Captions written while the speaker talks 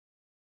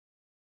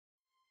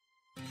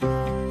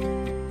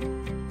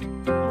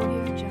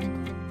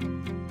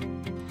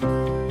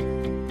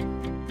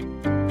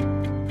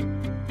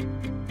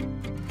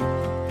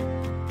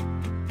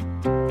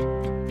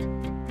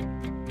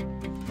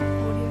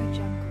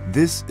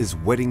This is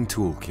Wedding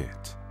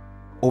Toolkit.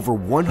 Over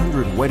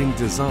 100 wedding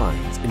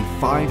designs in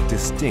 5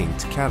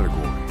 distinct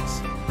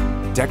categories: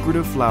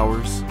 decorative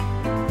flowers,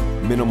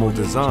 minimal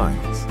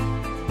designs,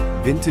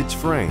 vintage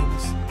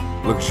frames,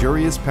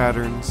 luxurious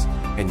patterns,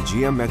 and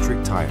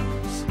geometric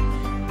titles.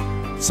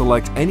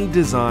 Select any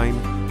design,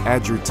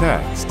 add your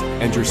text,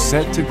 and you're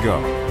set to go.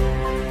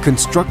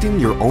 Constructing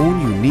your own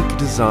unique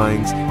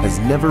designs has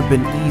never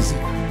been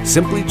easier.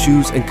 Simply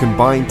choose and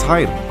combine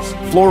titles,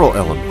 floral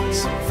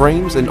elements,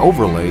 frames, and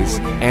overlays,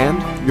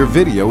 and your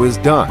video is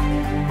done.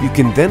 You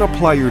can then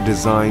apply your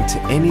design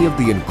to any of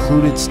the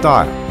included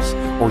styles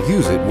or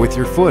use it with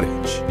your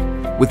footage.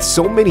 With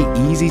so many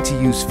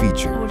easy-to-use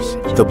features,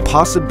 the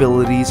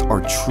possibilities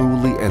are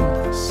truly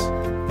endless.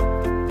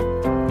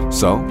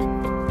 So,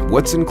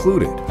 what's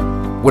included?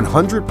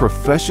 100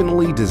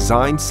 professionally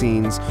designed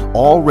scenes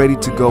all ready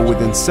to go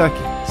within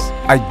seconds,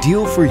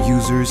 ideal for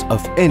users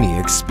of any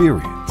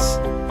experience.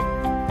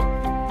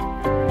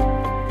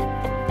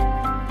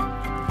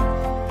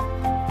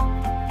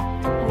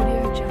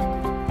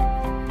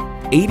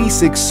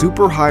 86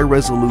 super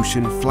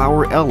high-resolution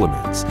flower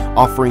elements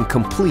offering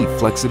complete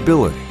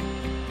flexibility.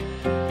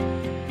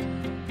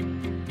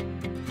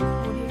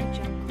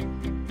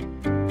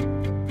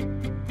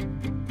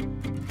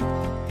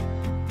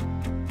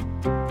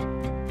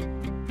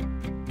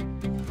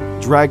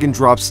 Drag and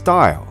drop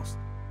styles,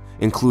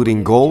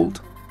 including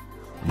gold,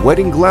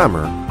 wedding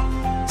glamour,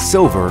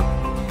 silver,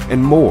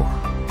 and more.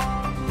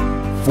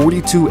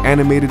 42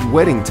 animated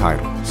wedding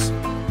titles.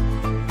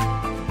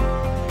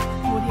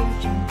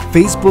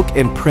 Facebook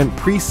and print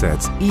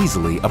presets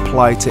easily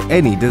apply to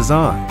any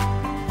design.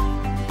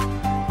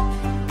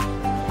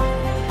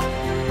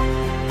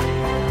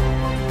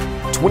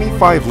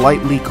 "25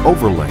 light leak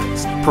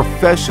overlays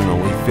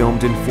professionally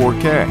filmed in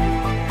 4K.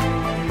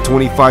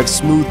 25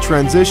 smooth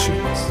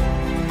transitions,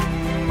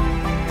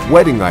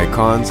 wedding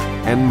icons,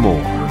 and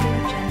more.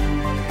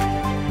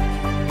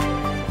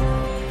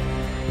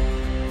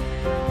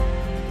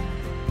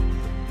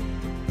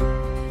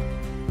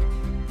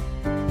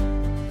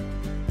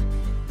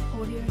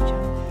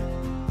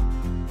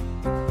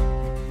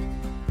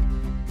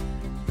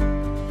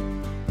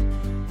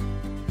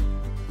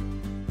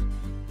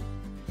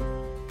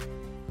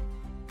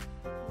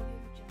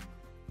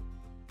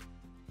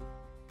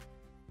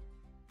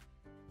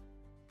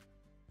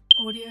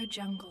 Audio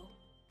Jungle.